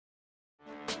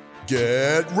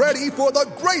Get ready for the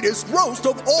greatest roast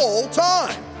of all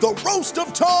time, the Roast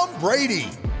of Tom Brady,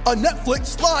 a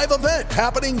Netflix live event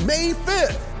happening May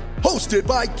 5th. Hosted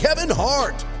by Kevin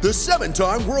Hart, the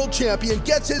 7-time world champion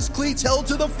gets his cleats held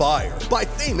to the fire by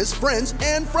famous friends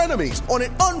and frenemies on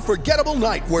an unforgettable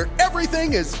night where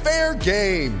everything is fair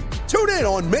game. Tune in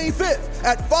on May 5th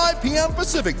at 5 p.m.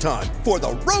 Pacific time for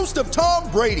the Roast of Tom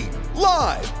Brady,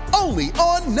 live only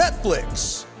on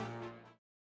Netflix.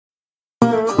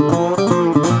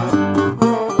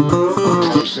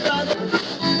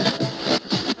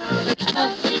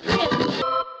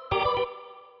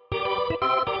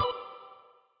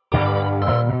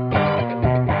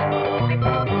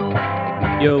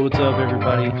 Yo, what's up,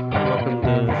 everybody? Welcome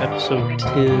to episode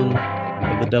 10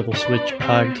 of the Double Switch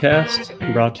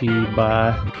podcast, brought to you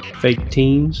by Fake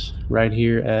Teams right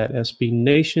here at SB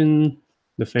Nation,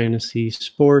 the fantasy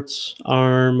sports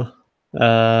arm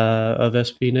of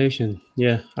SB Nation.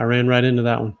 Yeah, I ran right into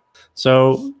that one.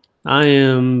 So I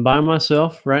am by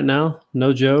myself right now,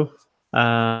 no Joe,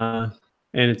 and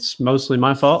it's mostly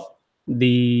my fault.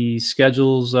 The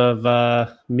schedules of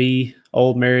me,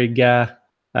 old married guy,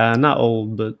 not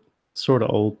old, but sort of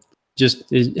old. Just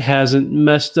it hasn't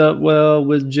messed up well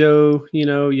with Joe,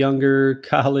 younger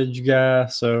college guy.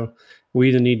 So we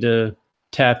either need to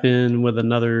tap in with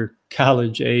another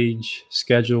college age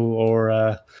schedule,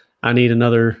 or I need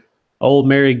another old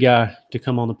married guy to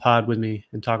come on the pod with me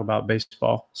and talk about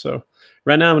baseball. So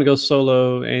right now I'm going to go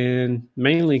solo and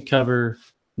mainly cover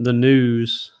the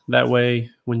news. That way,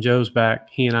 when Joe's back,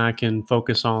 he and I can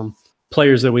focus on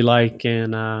players that we like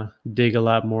and dig a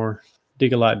lot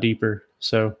deeper.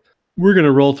 So we're going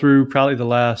to roll through probably the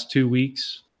last 2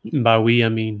 weeks. And by we, I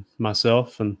mean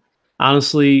myself. And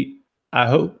honestly, I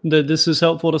hope that this is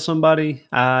helpful to somebody.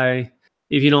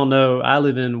 If you don't know, I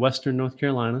live in Western North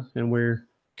Carolina, and we're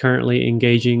currently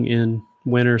engaging in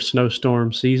winter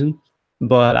snowstorm season.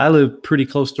 But I live pretty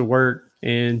close to work,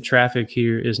 and traffic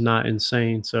here is not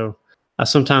insane. So I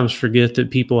sometimes forget that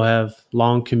people have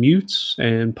long commutes,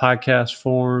 and podcast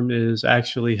form is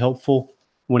actually helpful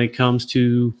when it comes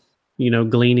to,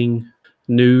 gleaning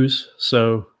news.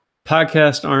 So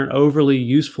podcasts aren't overly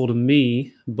useful to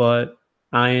me, but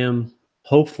I am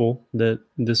hopeful that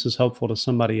this is helpful to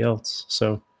somebody else.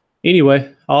 So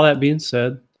anyway, all that being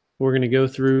said, we're going to go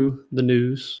through the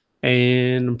news,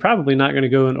 and I'm probably not going to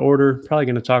go in order, probably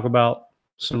going to talk about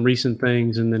some recent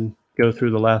things and then go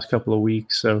through the last couple of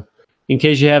weeks. So in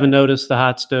case you haven't noticed, the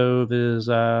hot stove is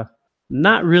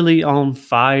not really on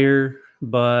fire,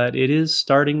 but it is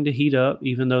starting to heat up,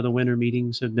 even though the winter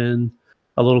meetings have been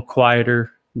a little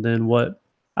quieter than what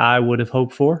I would have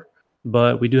hoped for.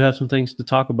 But we do have some things to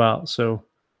talk about. So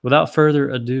without further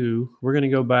ado, we're going to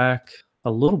go back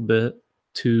a little bit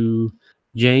to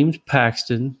James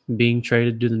Paxton being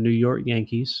traded to the New York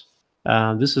Yankees.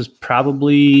 This is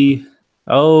probably,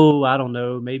 I don't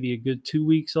know, maybe a good 2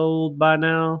 weeks old by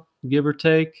now, give or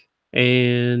take.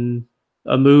 And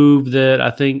a move that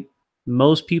I think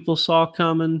most people saw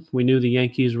coming. We knew the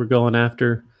Yankees were going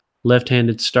after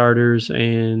left-handed starters,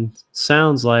 and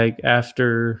sounds like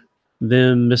after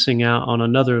them missing out on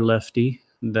another lefty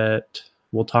that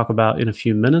we'll talk about in a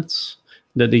few minutes,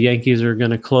 that the Yankees are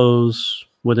going to close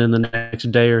within the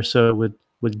next day or so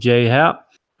with Jay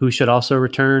Happ, who should also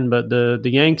return. But the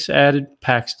Yanks added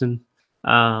Paxton.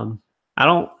 I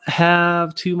don't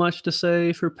have too much to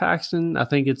say for Paxton. I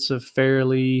think it's a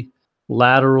fairly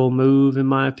lateral move, in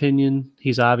my opinion.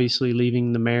 He's obviously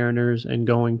leaving the Mariners and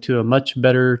going to a much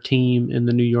better team in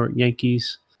the New York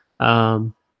Yankees.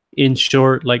 In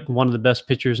short, like one of the best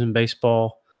pitchers in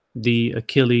baseball. The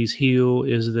Achilles heel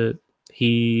is that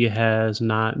he has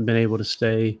not been able to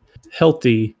stay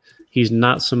healthy. He's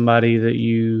not somebody that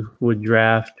you would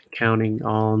draft counting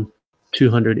on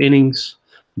 200 innings.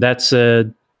 That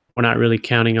said, we're not really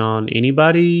counting on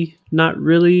anybody, not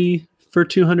really, for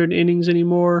 200 innings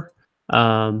anymore.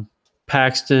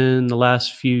 Paxton, the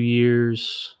last few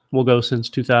years, we'll go since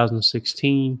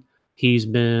 2016. He's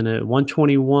been at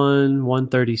 121,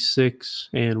 136,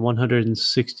 and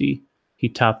 160. He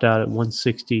topped out at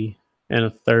 160 and a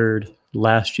third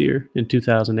last year in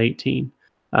 2018.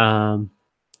 So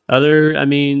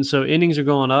innings are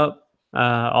going up.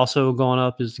 Also going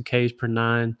up is the Ks per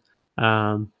nine.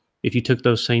 If you took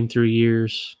those same 3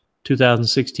 years,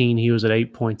 2016, he was at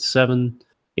 8.7.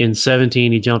 In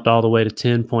 17, he jumped all the way to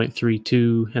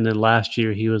 10.32. And then last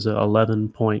year, he was at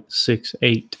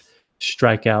 11.68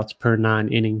 strikeouts per 9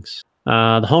 innings.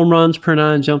 The home runs per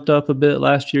 9 jumped up a bit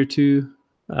last year, too.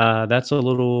 That's a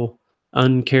little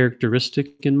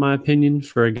uncharacteristic, in my opinion,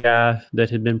 for a guy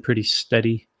that had been pretty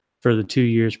steady for the 2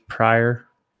 years prior.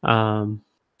 Home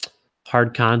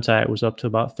Hard contact was up to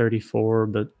about 34,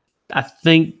 but I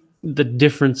think the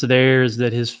difference there is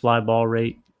that his fly ball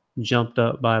rate jumped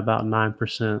up by about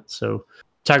 9%. So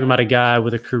talking about a guy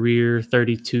with a career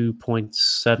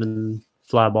 32.7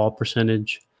 fly ball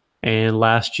percentage, and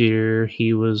last year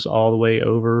he was all the way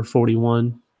over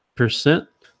 41%.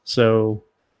 So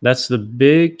that's the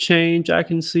big change I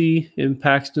can see in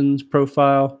Paxton's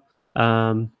profile.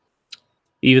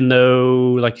 Even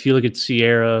though, like, if you look at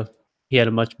Sierra, he had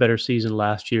a much better season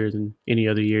last year than any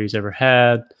other year he's ever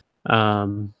had.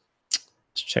 Let's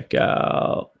check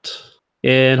out.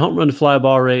 And home run to fly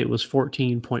ball rate was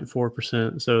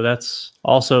 14.4%. So that's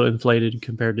also inflated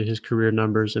compared to his career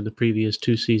numbers in the previous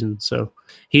 2 seasons. So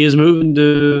he is moving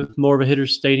to more of a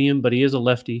hitter's stadium, but he is a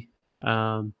lefty.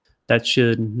 That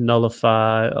should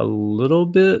nullify a little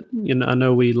bit. I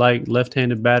know we like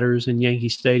left-handed batters in Yankee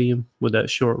Stadium with that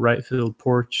short right field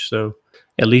porch. So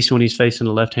at least when he's facing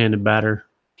a left-handed batter,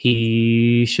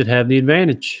 he should have the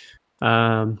advantage.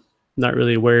 Not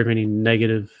really aware of any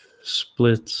negative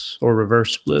splits or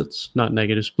reverse splits. Not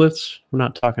negative splits. We're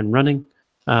not talking running.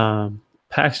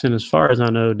 Paxton, as far as I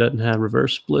know, doesn't have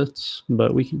reverse splits,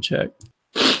 but we can check.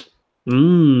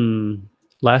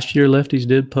 Last year, lefties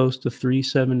did post a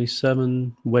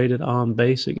 377 weighted on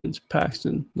base against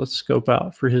Paxton. Let's scope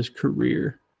out for his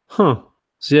career. So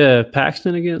yeah,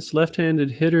 Paxton against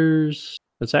left-handed hitters.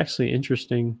 That's actually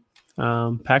interesting.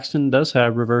 Paxton does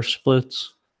have reverse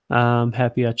splits. I'm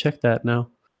happy I checked that now.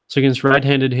 So against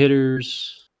right-handed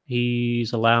hitters,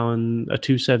 he's allowing a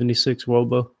 276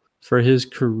 WOBA for his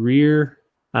career.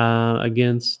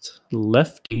 Against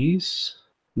lefties,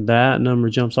 that number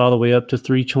jumps all the way up to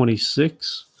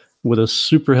 326 with a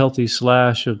super healthy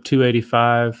slash of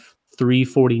 285,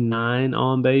 349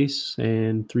 on base,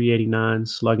 and 389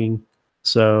 slugging.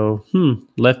 So,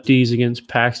 lefties against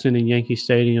Paxton in Yankee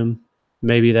Stadium.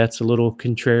 Maybe that's a little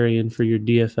contrarian for your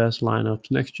DFS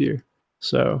lineups next year.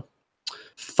 So,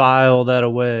 file that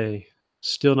away.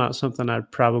 Still not something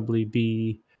I'd probably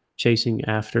be chasing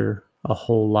after a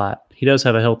whole lot. He does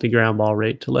have a healthy ground ball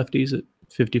rate to lefties at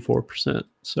 54%.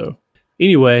 So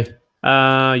anyway,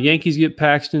 Yankees get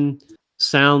Paxton.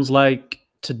 Sounds like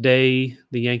today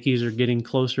the Yankees are getting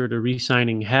closer to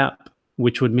re-signing Happ,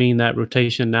 which would mean that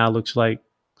rotation now looks like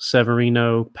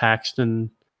Severino, Paxton,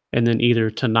 and then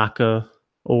either Tanaka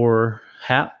or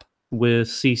Happ, with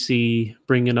CC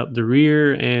bringing up the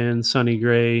rear and Sonny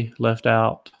Gray left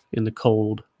out in the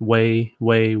cold, way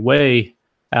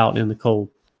out in the cold.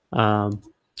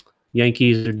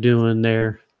 Yankees are doing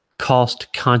their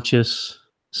cost-conscious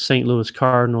St. Louis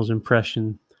Cardinals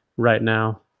impression right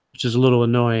now, which is a little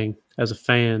annoying as a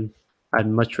fan. I'd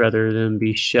much rather them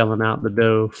be shelling out the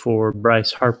dough for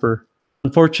Bryce Harper.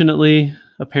 Unfortunately,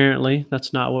 apparently,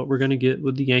 that's not what we're going to get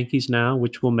with the Yankees now,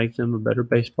 which will make them a better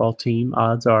baseball team,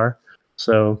 odds are.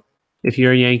 So if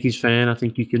you're a Yankees fan, I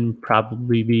think you can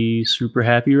probably be super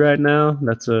happy right now.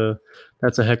 That's a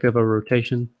heck of a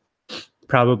rotation.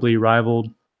 Probably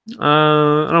rivaled.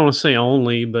 I don't want to say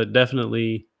only, but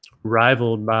definitely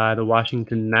rivaled by the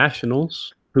Washington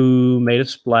Nationals, who made a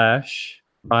splash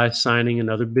by signing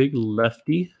another big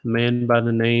lefty, a man by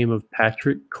the name of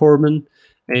Patrick Corbin.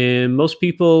 And most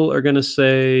people are going to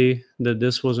say that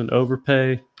this was an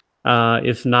overpay,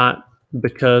 if not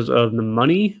because of the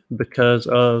money, because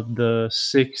of the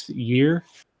 6th year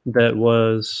that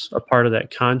was a part of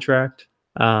that contract.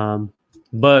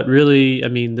 But really, I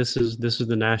mean, this is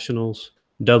the Nationals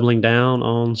doubling down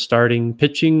on starting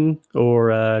pitching,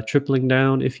 or tripling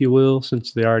down, if you will,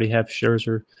 since they already have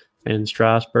Scherzer and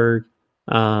Strasburg.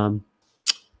 And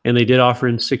they did offer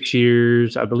him 6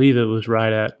 years. I believe it was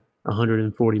right at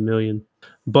 $140 million.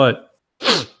 But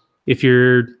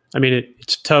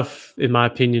it's tough, in my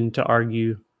opinion, to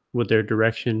argue with their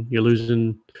direction. You're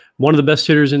losing one of the best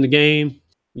hitters in the game.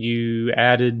 You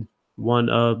added one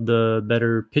of the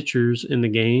better pitchers in the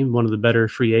game, one of the better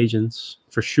free agents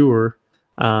for sure.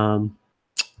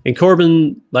 And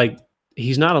Corbin,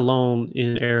 he's not alone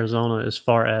in Arizona as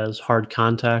far as hard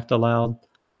contact allowed.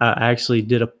 I actually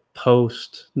did a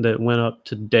post that went up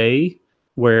today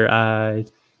where I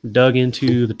dug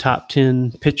into the top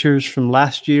 10 pitchers from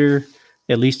last year,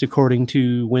 at least according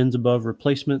to wins above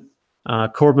replacement.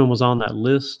 Corbin was on that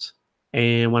list.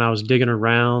 And when I was digging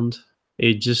around,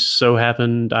 it just so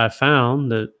happened I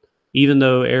found that even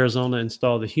though Arizona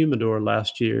installed the humidor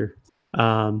last year,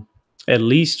 at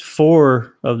least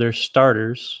 4 of their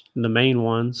starters, the main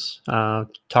ones,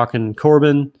 talking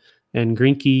Corbin and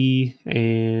Greinke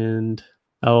and,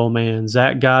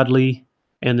 Zach Godley,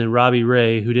 and then Robbie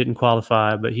Ray, who didn't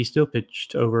qualify, but he still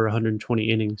pitched over 120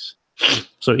 innings.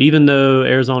 So even though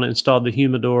Arizona installed the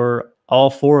humidor,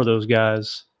 all 4 of those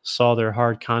guys saw their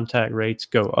hard contact rates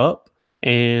go up.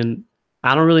 And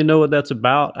I don't really know what that's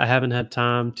about. I haven't had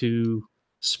time to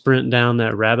sprint down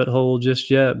that rabbit hole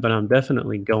just yet, but I'm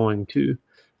definitely going to.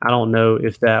 I don't know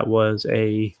if that was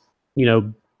a,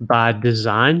 by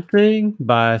design thing,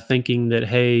 by thinking that,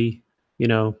 hey,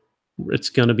 it's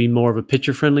going to be more of a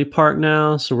pitcher-friendly park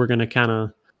now, so we're going to kind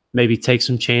of maybe take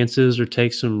some chances or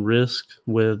take some risks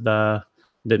with that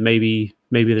maybe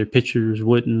their pitchers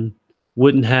wouldn't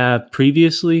have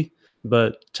previously.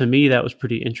 But to me, that was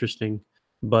pretty interesting.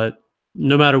 But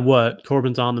no matter what,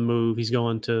 Corbin's on the move. He's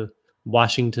going to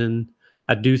Washington.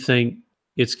 I do think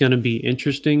it's going to be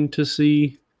interesting to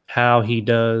see how he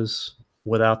does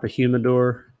without the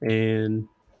humidor and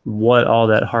what all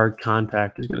that hard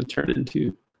contact is going to turn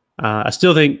into. I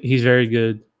still think he's very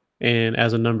good. And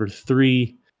as a number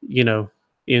 3,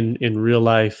 in real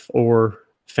life or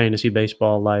fantasy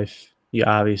baseball life, you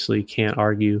obviously can't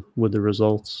argue with the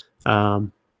results.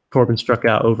 Corbin struck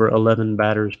out over 11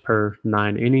 batters per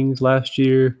 9 innings last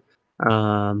year.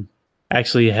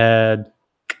 Actually had,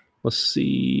 a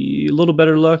little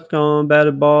better luck on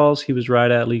batted balls. He was right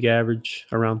at league average,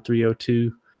 around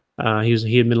 302.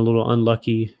 He had been a little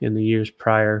unlucky in the years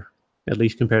prior, at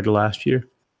least compared to last year.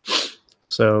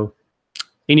 So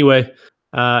anyway,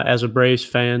 as a Braves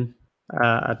fan,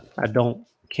 I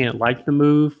can't like the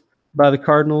move by the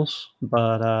Cardinals,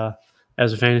 but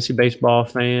as a fantasy baseball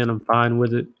fan, I'm fine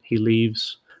with it. He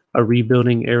leaves a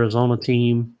rebuilding Arizona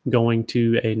team going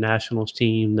to a Nationals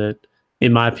team that,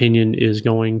 in my opinion, is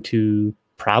going to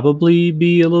probably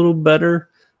be a little better.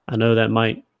 I know that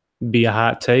might be a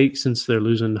hot take since they're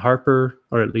losing Harper,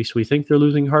 or at least we think they're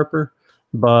losing Harper.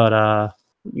 But,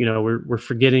 we're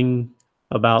forgetting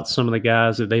about some of the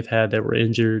guys that they've had that were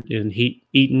injured in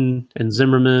Eaton and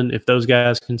Zimmerman. If those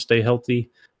guys can stay healthy,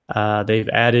 they've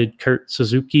added Kurt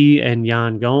Suzuki and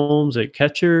Yan Gomes at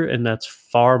catcher, and that's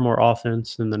far more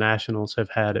offense than the Nationals have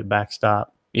had at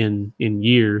backstop in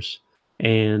years.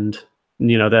 And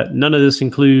that none of this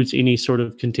includes any sort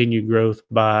of continued growth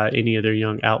by any of their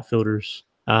young outfielders.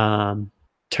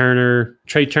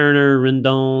 Trey Turner,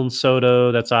 Rendon,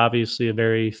 Soto. That's obviously a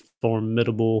very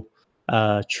formidable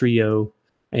trio.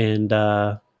 And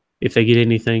if they get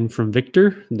anything from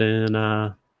Victor,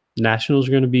 then Nationals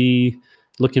are going to be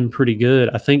looking pretty good.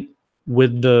 I think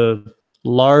with the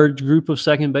large group of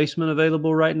second basemen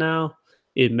available right now,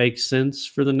 it makes sense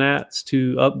for the Nats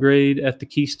to upgrade at the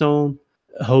Keystone.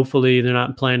 Hopefully they're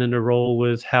not planning to roll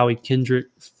with Howie Kendrick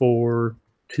for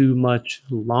too much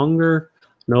longer.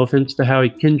 No offense to Howie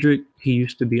Kendrick. He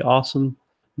used to be awesome,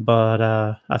 but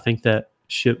I think that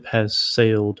ship has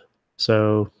sailed.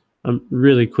 So I'm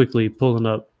really quickly pulling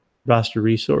up roster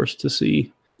resource to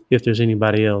see if there's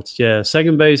anybody else. Yeah,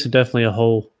 second base is definitely a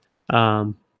hole.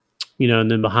 And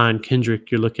then behind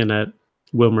Kendrick, you're looking at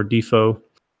Wilmer Defoe.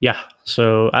 Yeah,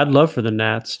 so I'd love for the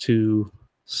Nats to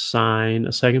sign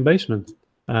a second baseman.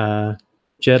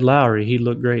 Jed Lowry, he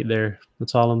looked great there.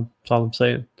 That's all I'm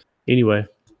saying. Anyway,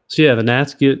 so yeah, the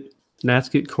Nats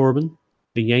get Corbin.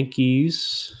 The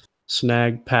Yankees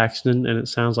snag Paxton, and it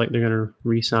sounds like they're going to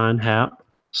re-sign Happ.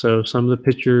 So some of the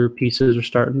pitcher pieces are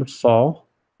starting to fall.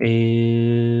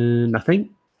 And I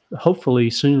think hopefully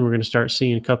soon we're going to start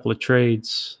seeing a couple of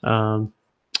trades.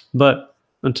 But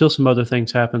until some other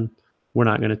things happen, we're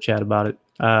not going to chat about it.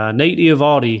 Nate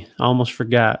Eovaldi, I almost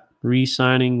forgot,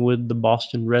 re-signing with the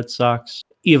Boston Red Sox.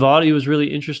 Eovaldi was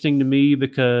really interesting to me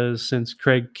because since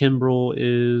Craig Kimbrell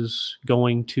is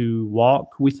going to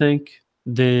walk, we think,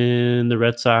 then the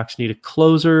Red Sox need a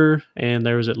closer, and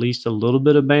there was at least a little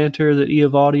bit of banter that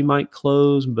Eovaldi might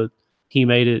close, but he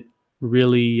made it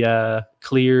really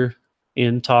clear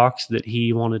in talks that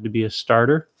he wanted to be a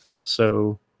starter.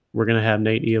 So we're going to have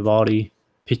Nate Eovaldi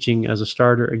pitching as a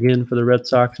starter again for the Red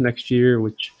Sox next year,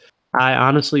 which I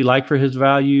honestly like for his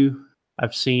value.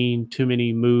 I've seen too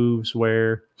many moves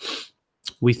where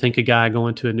we think a guy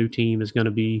going to a new team is going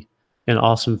to be an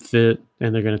awesome fit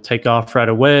and they're going to take off right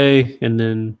away. And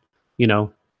then,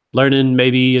 learning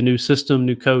maybe a new system,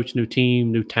 new coach, new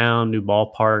team, new town, new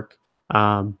ballpark,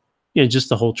 just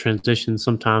the whole transition.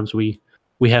 Sometimes we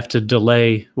have to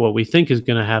delay what we think is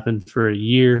going to happen for a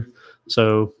year.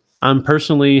 So I'm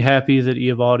personally happy that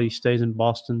Eovaldi stays in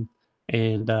Boston,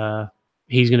 and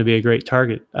he's going to be a great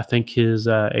target. I think his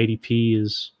ADP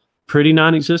is pretty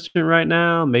non-existent right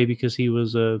now, maybe because he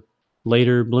was a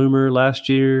later bloomer last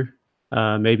year,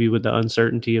 maybe with the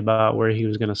uncertainty about where he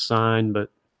was going to sign. But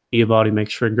Eovaldi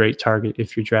makes for a great target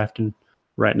if you're drafting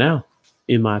right now,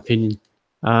 in my opinion.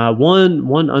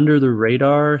 One under the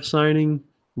radar signing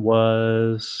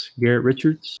was Garrett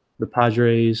Richards. The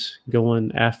Padres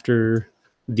going after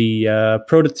the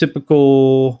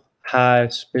prototypical high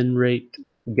spin rate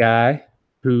guy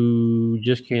who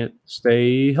just can't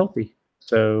stay healthy.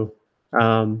 So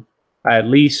I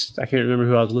can't remember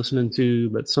who I was listening to,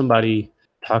 but somebody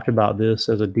talked about this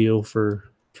as a deal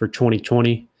for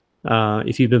 2020.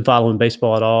 If you've been following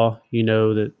baseball at all, you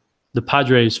know that the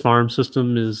Padres farm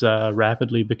system is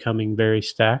rapidly becoming very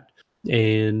stacked.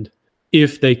 And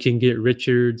if they can get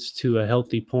Richards to a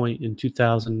healthy point in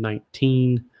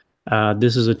 2019,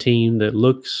 this is a team that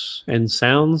looks and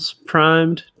sounds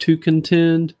primed to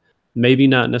contend. Maybe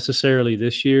not necessarily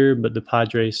this year, but the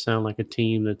Padres sound like a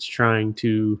team that's trying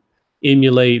to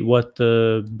emulate what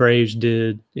the Braves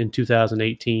did in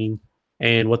 2018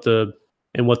 and what the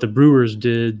Brewers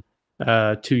did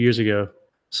 2 years ago.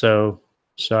 So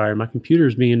sorry, my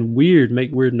computer's being weird,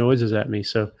 make weird noises at me.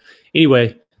 So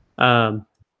anyway,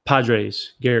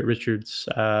 Padres, Garrett Richards,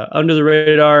 under the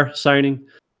radar signing.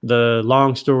 The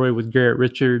long story with Garrett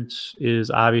Richards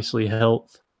is obviously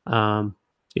health.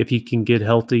 If he can get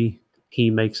healthy, he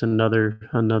makes another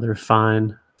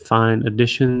fine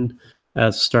addition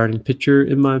as a starting pitcher,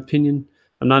 in my opinion.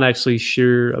 I'm not actually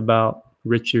sure about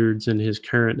Richards and his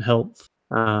current health.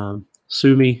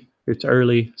 Sue me. It's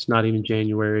early. It's not even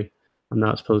January. I'm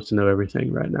not supposed to know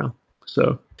everything right now.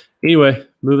 So anyway,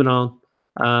 moving on.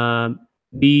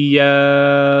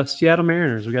 The Seattle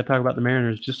Mariners. We got to talk about the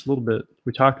Mariners just a little bit.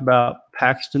 We talked about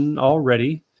Paxton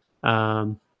already.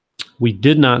 We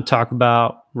did not talk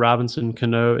about Robinson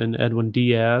Cano and Edwin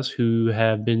Diaz, who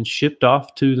have been shipped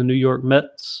off to the New York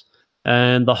Mets.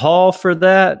 And the haul for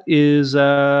that is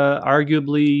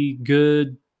arguably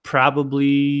good,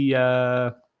 probably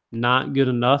not good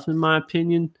enough in my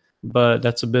opinion, but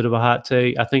that's a bit of a hot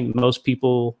take. I think most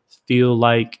people feel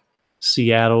like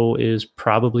Seattle is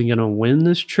probably going to win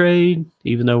this trade,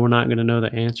 even though we're not going to know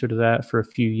the answer to that for a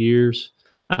few years.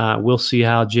 We'll see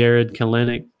how Jared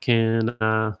Kelenic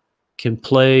can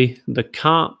play. The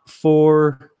comp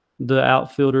for the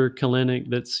outfielder Kelenic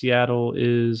that Seattle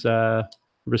is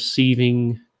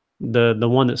receiving, the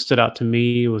one that stood out to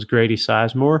me was Grady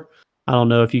Sizemore. I don't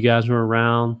know if you guys were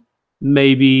around.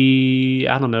 Maybe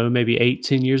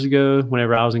 8-10 years ago,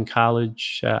 whenever I was in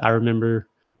college, I remember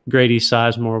Grady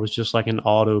Sizemore was just like an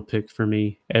auto pick for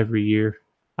me every year.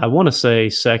 I want to say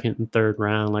second and third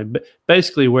round, like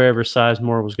basically wherever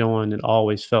Sizemore was going, it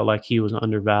always felt like he was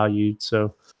undervalued.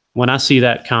 So when I see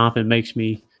that comp, it makes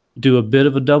me do a bit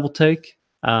of a double take.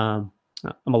 I'm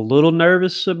a little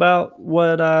nervous about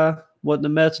what the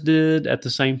Mets did. At the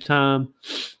same time,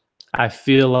 I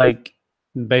feel like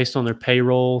based on their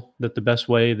payroll, that the best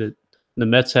way that the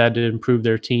Mets had to improve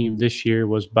their team this year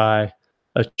was by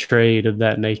a trade of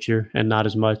that nature and not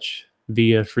as much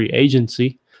via free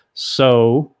agency.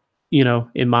 So,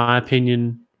 in my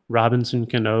opinion, Robinson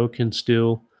Cano can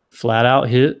still flat out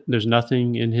hit. There's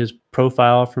nothing in his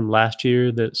profile from last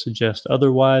year that suggests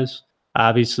otherwise.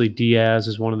 Obviously, Diaz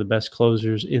is one of the best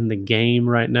closers in the game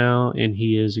right now, and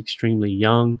he is extremely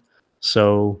young.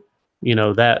 So,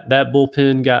 that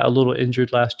bullpen got a little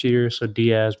injured last year, so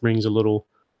Diaz brings a little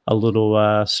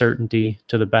certainty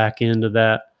to the back end of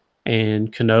that.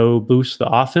 And Cano boosts the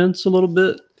offense a little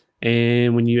bit.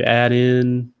 And when you add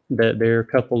in that there are a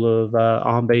couple of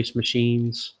on-base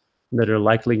machines that are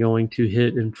likely going to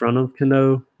hit in front of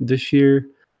Cano this year,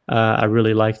 I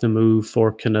really like the move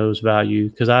for Cano's value,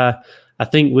 because I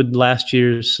think with last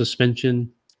year's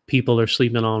suspension, people are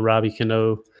sleeping on Robbie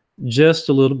Cano just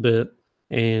a little bit.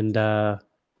 And,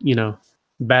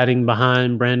 batting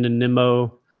behind Brandon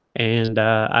Nimmo and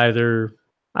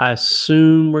I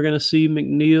assume we're going to see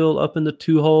McNeil up in the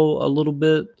 2-hole a little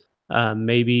bit.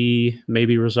 Maybe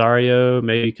Rosario,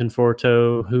 maybe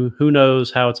Conforto. Who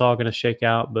knows how it's all going to shake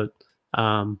out? But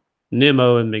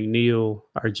Nimmo and McNeil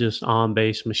are just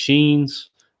on-base machines.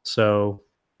 So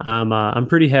I'm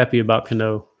pretty happy about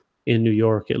Cano in New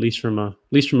York, at least from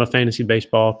a fantasy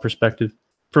baseball perspective.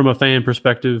 From a fan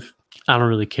perspective, I don't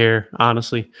really care,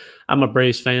 honestly. I'm a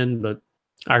Braves fan, but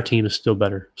our team is still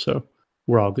better, so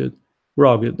we're all good. We're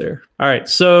all good there. All right,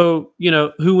 so,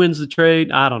 who wins the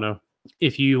trade? I don't know.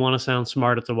 If you want to sound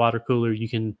smart at the water cooler, you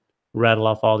can rattle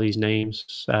off all these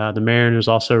names. The Mariners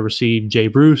also received Jay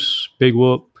Bruce, big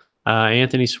whoop,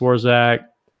 Anthony Swarzak.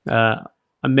 I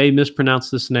may mispronounce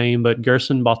this name, but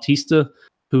Gerson Bautista,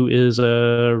 who is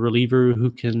a reliever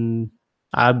who can,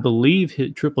 I believe,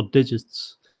 hit triple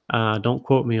digits. Don't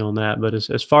quote me on that, but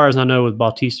as far as I know with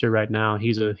Bautista right now,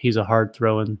 he's a hard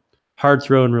throwing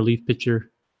relief pitcher.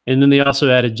 And then they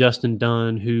also added Justin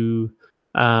Dunn, who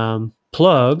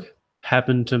plug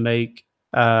happened to make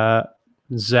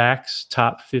Zach's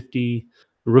top 50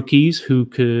 rookies who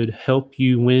could help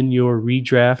you win your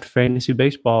redraft fantasy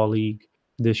baseball league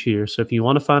this year. So if you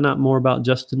want to find out more about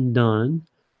Justin Dunn,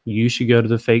 you should go to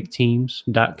the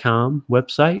faketeams.com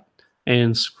website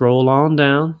and scroll on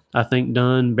down. I think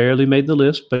Dunn barely made the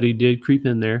list, but he did creep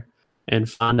in there, and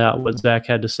find out what Zach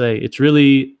had to say. It's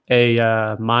really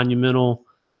a monumental,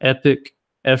 epic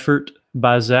effort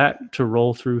by Zach to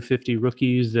roll through 50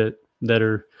 rookies that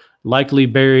are likely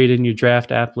buried in your draft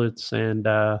applets, and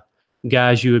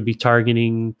guys you would be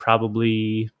targeting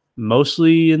probably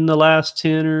mostly in the last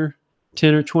 10 or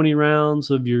 20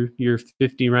 rounds of your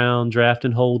 50 round draft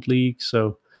and hold league.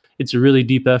 So it's a really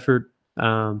deep effort.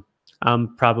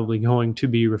 I'm probably going to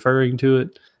be referring to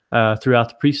it throughout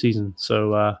the preseason.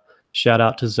 So shout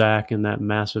out to Zach and that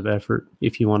massive effort.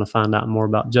 If you want to find out more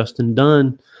about Justin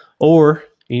Dunn or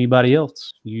anybody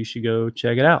else, you should go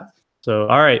check it out. So,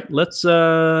 all right, let's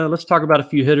talk about a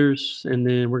few hitters, and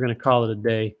then we're going to call it a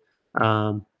day.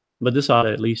 But this ought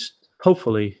to at least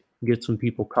hopefully get some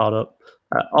people caught up.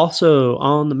 Also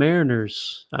on the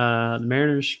Mariners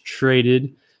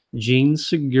traded Jean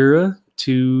Segura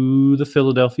to the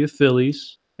Philadelphia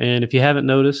Phillies. And if you haven't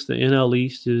noticed, the NL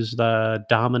East is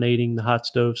dominating the hot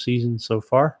stove season so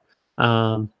far.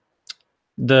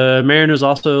 The Mariners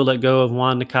also let go of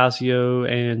Juan Nicasio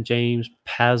and James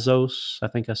Pazos. I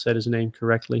think I said his name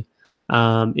correctly.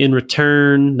 In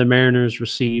return, the Mariners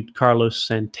received Carlos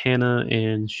Santana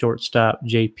and shortstop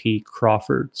J.P.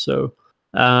 Crawford. So,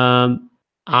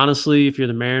 honestly, if you're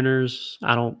the Mariners,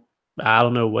 I don't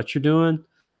know what you're doing.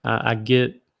 I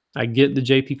get the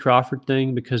J.P. Crawford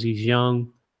thing because he's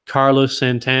young. Carlos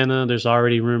Santana, there's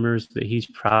already rumors that he's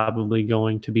probably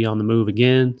going to be on the move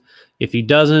again. If he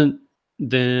doesn't,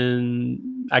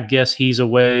 then I guess he's a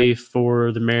way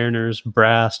for the Mariners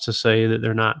brass to say that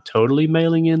they're not totally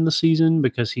mailing in the season,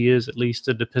 because he is at least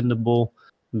a dependable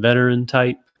veteran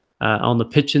type. On the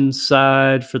pitching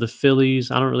side for the Phillies,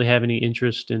 I don't really have any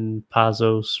interest in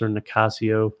Pazos or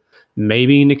Nicasio.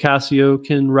 Maybe Nicasio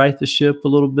can right the ship a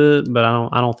little bit, but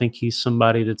I don't think he's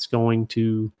somebody that's going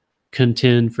to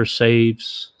contend for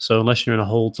saves. So unless you're in a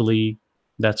holds league,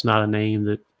 that's not a name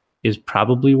that is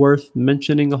probably worth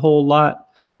mentioning a whole lot.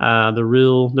 The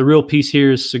real piece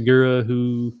here is Segura,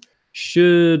 who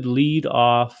should lead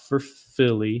off for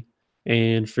Philly.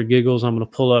 And for giggles, I'm going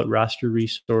to pull up Roster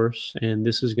Resource, and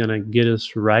this is going to get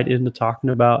us right into talking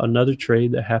about another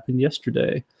trade that happened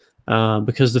yesterday.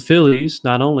 Because the Phillies,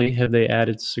 not only have they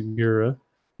added Segura,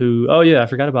 who, I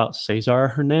forgot about Cesar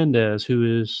Hernandez,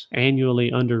 who is annually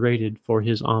underrated for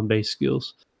his on-base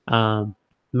skills.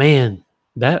 Man,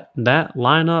 that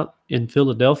lineup in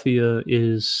Philadelphia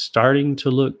is starting to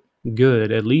look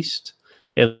good. At least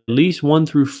 1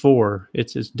 through 4.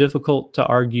 It's difficult to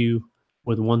argue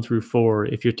with 1 through 4.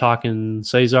 If you're talking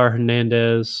Cesar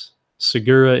Hernandez,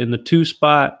 Segura in the 2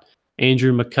 spot,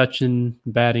 Andrew McCutchen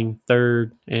batting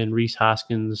 3rd, and Rhys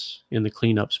Hoskins in the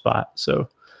cleanup spot. So,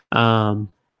 and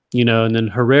then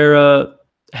Herrera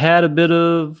had a bit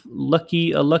of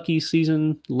a lucky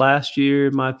season last year,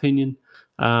 in my opinion,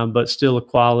 but still a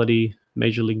quality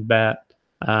major league bat.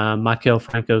 Maikel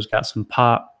Franco's got some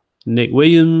pop. Nick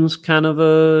Williams, kind of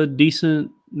a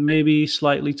decent, maybe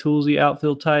slightly toolsy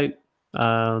outfield type.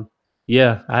 I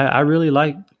really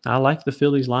like the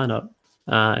Phillies lineup.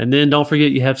 And then don't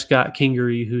forget you have Scott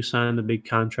Kingery, who signed the big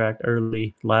contract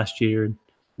early last year and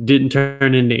didn't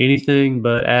turn into anything,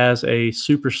 but as a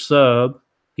super sub,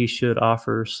 he should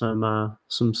offer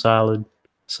some solid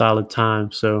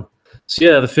time. So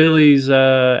yeah, the Phillies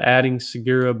adding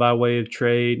Segura by way of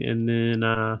trade, and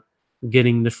then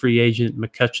getting the free agent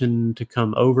McCutchen to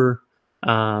come over.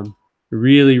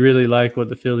 Really, really like what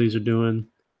the Phillies are doing.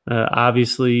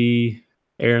 Obviously,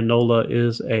 Aaron Nola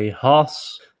is a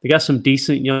hoss. They got some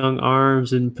decent young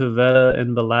arms in Pivetta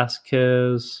and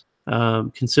Velasquez.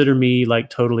 Consider me like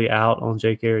totally out on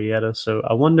Jake Arrieta. So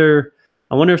I wonder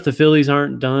if the Phillies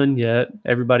aren't done yet.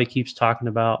 Everybody keeps talking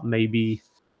about maybe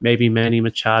Manny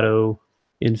Machado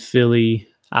in Philly.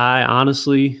 I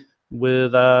honestly,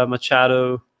 with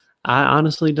Machado, I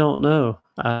honestly don't know.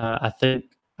 I think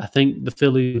the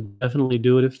Phillies would definitely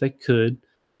do it if they could,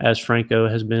 as Franco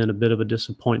has been a bit of a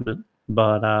disappointment.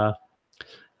 But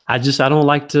I don't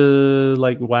like to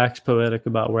wax poetic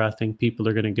about where I think people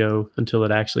are going to go until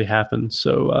it actually happens.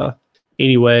 So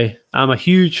anyway, I'm a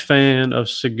huge fan of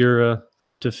Segura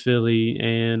to Philly,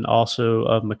 and also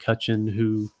of McCutchen,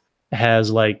 who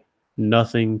has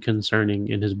nothing concerning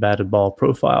in his batted ball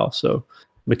profile. So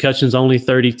McCutchen's only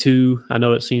 32. I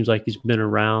know it seems like he's been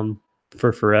around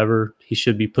for forever. He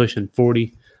should be pushing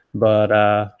 40,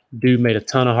 but dude made a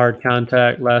ton of hard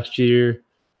contact last year,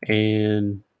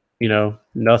 and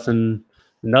nothing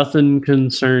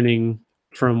concerning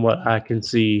from what I can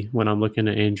see when I'm looking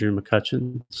at Andrew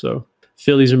McCutchen. So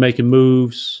Phillies are making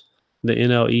moves. The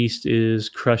NL East is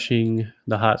crushing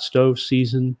the hot stove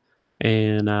season,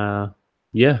 and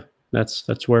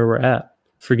that's where we're at.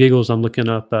 For giggles, I'm looking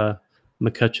up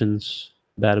McCutchen's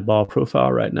batted ball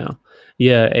profile right now.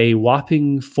 Yeah, a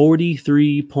whopping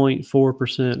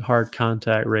 43.4% hard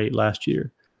contact rate last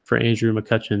year for Andrew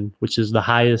McCutchen, which is the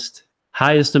highest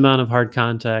amount of hard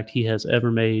contact he has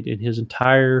ever made in his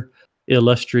entire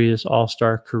illustrious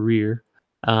all-star career.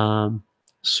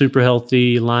 Super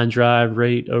healthy line drive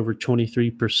rate over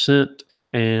 23%,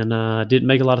 and didn't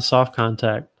make a lot of soft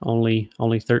contact, only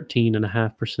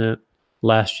 13.5%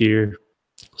 last year.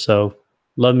 So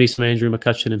love me some Andrew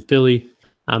McCutchen in Philly.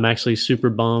 I'm actually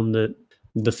super bummed that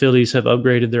the Phillies have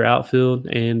upgraded their outfield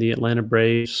and the Atlanta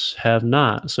Braves have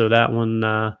not. So that one,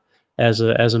 as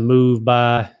a move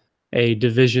by a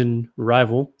division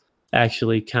rival,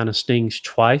 actually kind of stings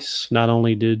twice. Not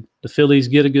only did the Phillies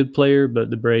get a good player, but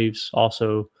the Braves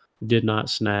also did not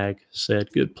snag said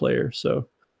good player. So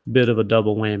bit of a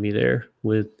double whammy there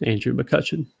with Andrew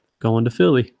McCutchen going to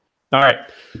Philly. All right,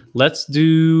 we're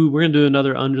going to do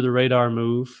another under the radar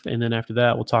move. And then after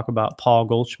that, we'll talk about Paul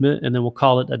Goldschmidt, and then we'll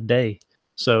call it a day.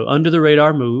 So under the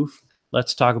radar move,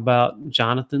 let's talk about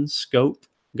Jonathan Schoop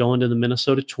going to the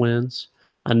Minnesota Twins.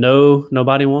 I know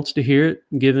nobody wants to hear it,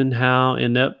 given how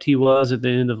inept he was at the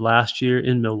end of last year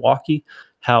in Milwaukee.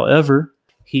 However,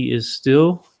 he is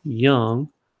still young,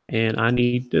 and I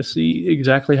need to see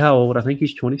exactly how old. I think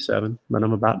he's 27, but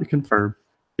I'm about to confirm.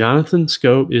 Jonathan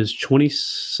Schoop is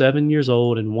 27 years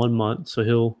old in 1 month,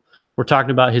 so we're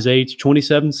talking about his age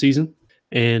 27 season,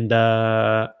 and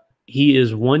he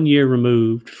is 1 year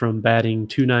removed from batting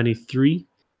 .293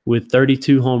 with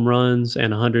 32 home runs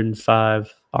and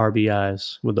 105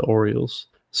 RBIs with the Orioles.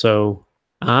 So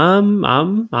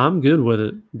I'm good with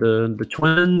it. The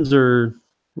Twins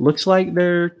looks like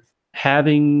they're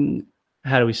having,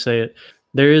 how do we say it?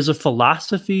 There is a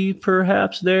philosophy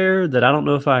perhaps there that I don't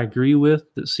know if I agree with,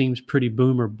 that seems pretty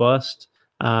boom or bust.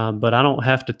 But I don't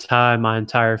have to tie my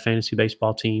entire fantasy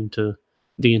baseball team to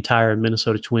the entire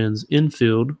Minnesota Twins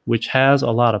infield, which has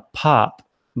a lot of pop,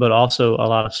 but also a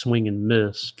lot of swing and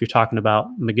miss. If you're talking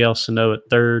about Miguel Sano at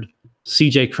third,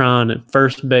 CJ Cron at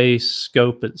first base,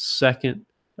 Schoop at second,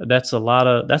 that's a lot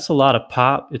of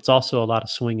pop. It's also a lot of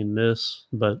swing and miss,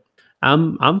 but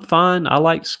I'm fine. I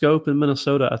like Schoop in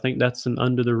Minnesota. I think that's an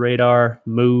under the radar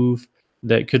move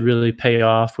that could really pay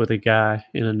off with a guy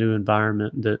in a new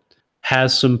environment that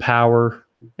has some power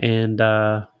and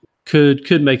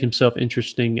could make himself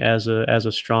interesting as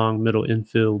a strong middle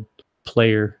infield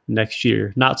player next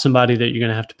year. Not somebody that you're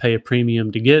going to have to pay a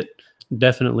premium to get.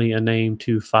 Definitely a name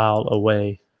to file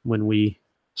away when we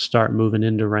start moving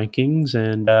into rankings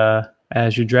and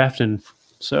as you're drafting.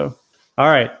 So, all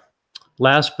right.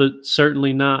 Last but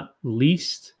certainly not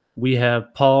least, we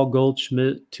have Paul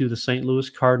Goldschmidt to the St. Louis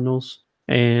Cardinals.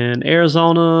 And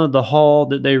Arizona, the haul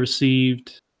that they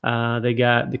received, they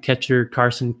got the catcher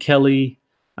Carson Kelly.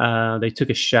 They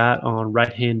took a shot on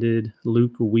right-handed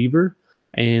Luke Weaver.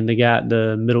 And they got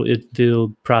the middle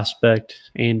infield prospect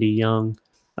Andy Young.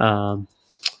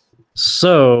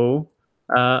 So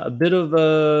a bit of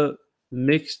a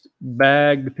mixed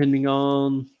bag depending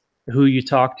on who you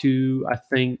talk to. I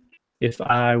think if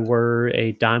I were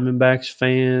a Diamondbacks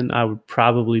fan, I would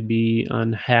probably be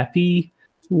unhappy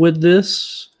with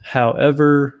this.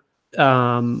 However,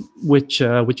 which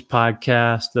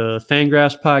podcast? The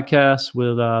Fangraphs podcast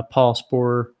with Paul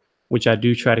Sporer, which I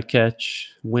do try to catch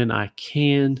when I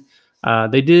can.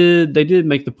 They did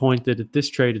make the point that if this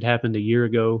trade had happened a year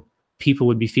ago, people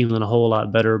would be feeling a whole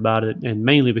lot better about it, and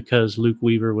mainly because Luke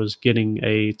Weaver was getting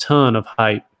a ton of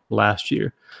hype last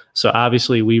year. So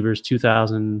obviously Weaver's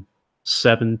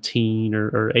 2017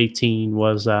 or 18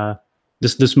 was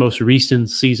this most recent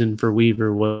season for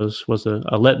Weaver was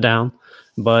a letdown,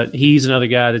 but he's another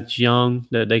guy that's young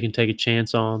that they can take a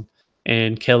chance on.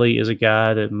 And Kelly is a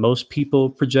guy that most people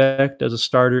project as a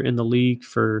starter in the league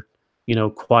for,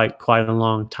 quite a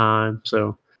long time.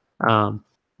 So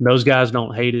those guys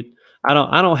don't hate it. I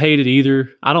don't hate it either.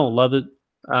 I don't love it,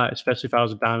 especially if I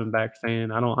was a Diamondback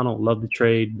fan. I don't love the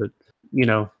trade, but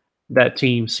that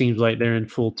team seems like they're in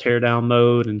full teardown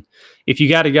mode. And if you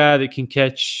got a guy that can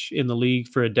catch in the league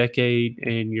for a decade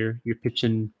and your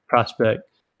pitching prospect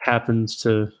happens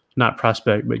to not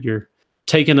prospect, but you're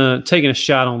taking a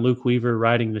shot on Luke Weaver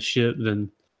riding the ship, then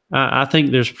I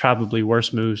think there's probably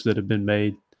worse moves that have been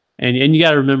made. And you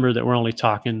got to remember that we're only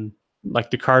talking like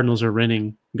the Cardinals are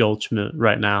renting Goldschmidt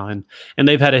right now, and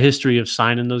they've had a history of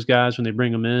signing those guys when they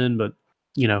bring them in. But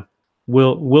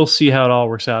we'll see how it all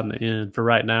works out in the end. For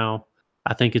right now,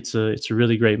 I think it's a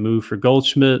really great move for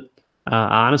Goldschmidt.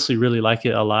 I honestly really like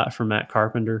it a lot for Matt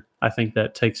Carpenter. I think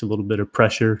that takes a little bit of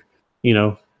pressure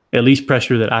at least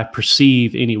pressure that I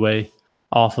perceive anyway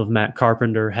off of Matt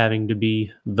Carpenter having to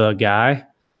be the guy.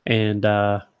 And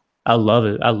I love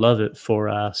it. I love it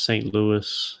for St.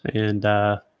 Louis. And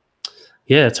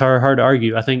it's hard to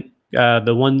argue. I think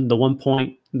the one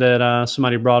point that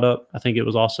somebody brought up, I think it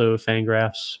was also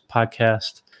Fangraphs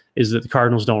podcast, is that the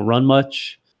Cardinals don't run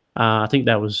much. I think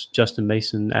that was Justin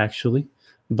Mason, actually.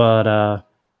 But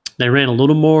they ran a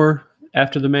little more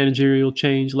after the managerial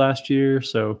change last year.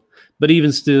 So, but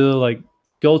even still, like,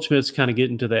 Goldschmidt's kind of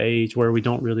getting to the age where we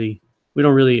don't really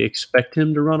expect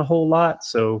him to run a whole lot.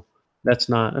 So that's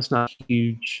not a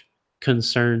huge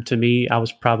concern to me. I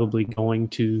was probably going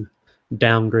to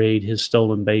downgrade his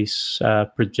stolen base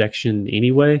projection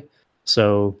anyway.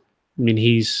 So, I mean,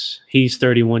 he's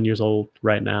 31 years old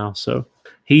right now. So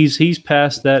he's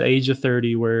past that age of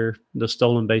 30 where the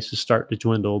stolen bases start to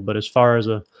dwindle. But as far as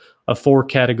a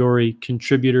 4-category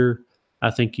contributor, I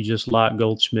think you just lock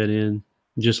Goldschmidt in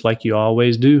just like you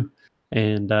always do,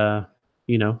 and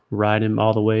ride him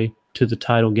all the way to the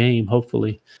title game,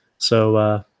 hopefully.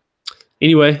 So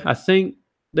anyway, I think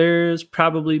there's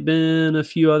probably been a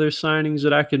few other signings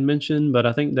that I could mention, but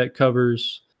I think that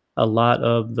covers a lot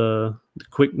of the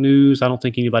quick news. I don't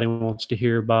think anybody wants to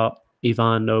hear about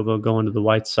Ivan Nova going to the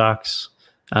White Sox.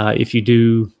 If you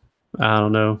do, I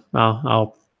don't know.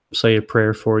 I'll say a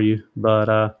prayer for you.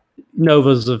 But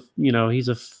Nova's he's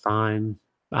a fine,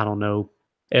 I don't know,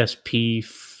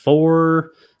 SP4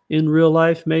 in real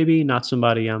life, maybe. Not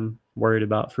somebody I'm worried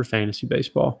about for fantasy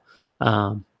baseball.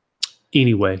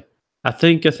 Anyway, I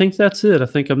think that's it. I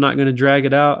think I'm not going to drag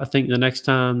it out. I think the next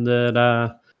time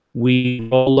that we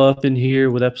roll up in here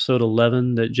with episode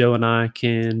 11, that Joe and I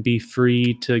can be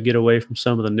free to get away from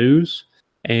some of the news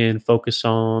and focus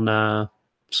on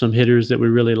some hitters that we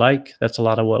really like. That's a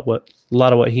lot of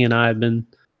what he and I have been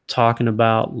talking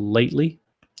about lately.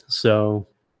 So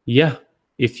yeah,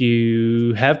 if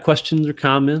you have questions or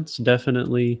comments,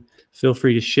 definitely feel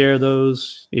free to share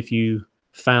those. If you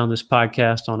found this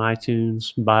podcast on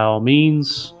iTunes, by all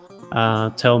means,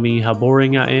 tell me how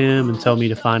boring I am and tell me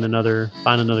to find another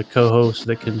co-host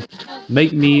that can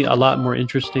make me a lot more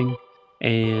interesting.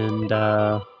 And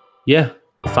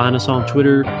find us on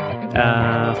Twitter,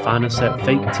 find us at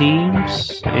Fake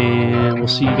Teams, and we'll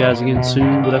see you guys again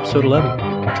soon with episode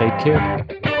 11. Take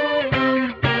care.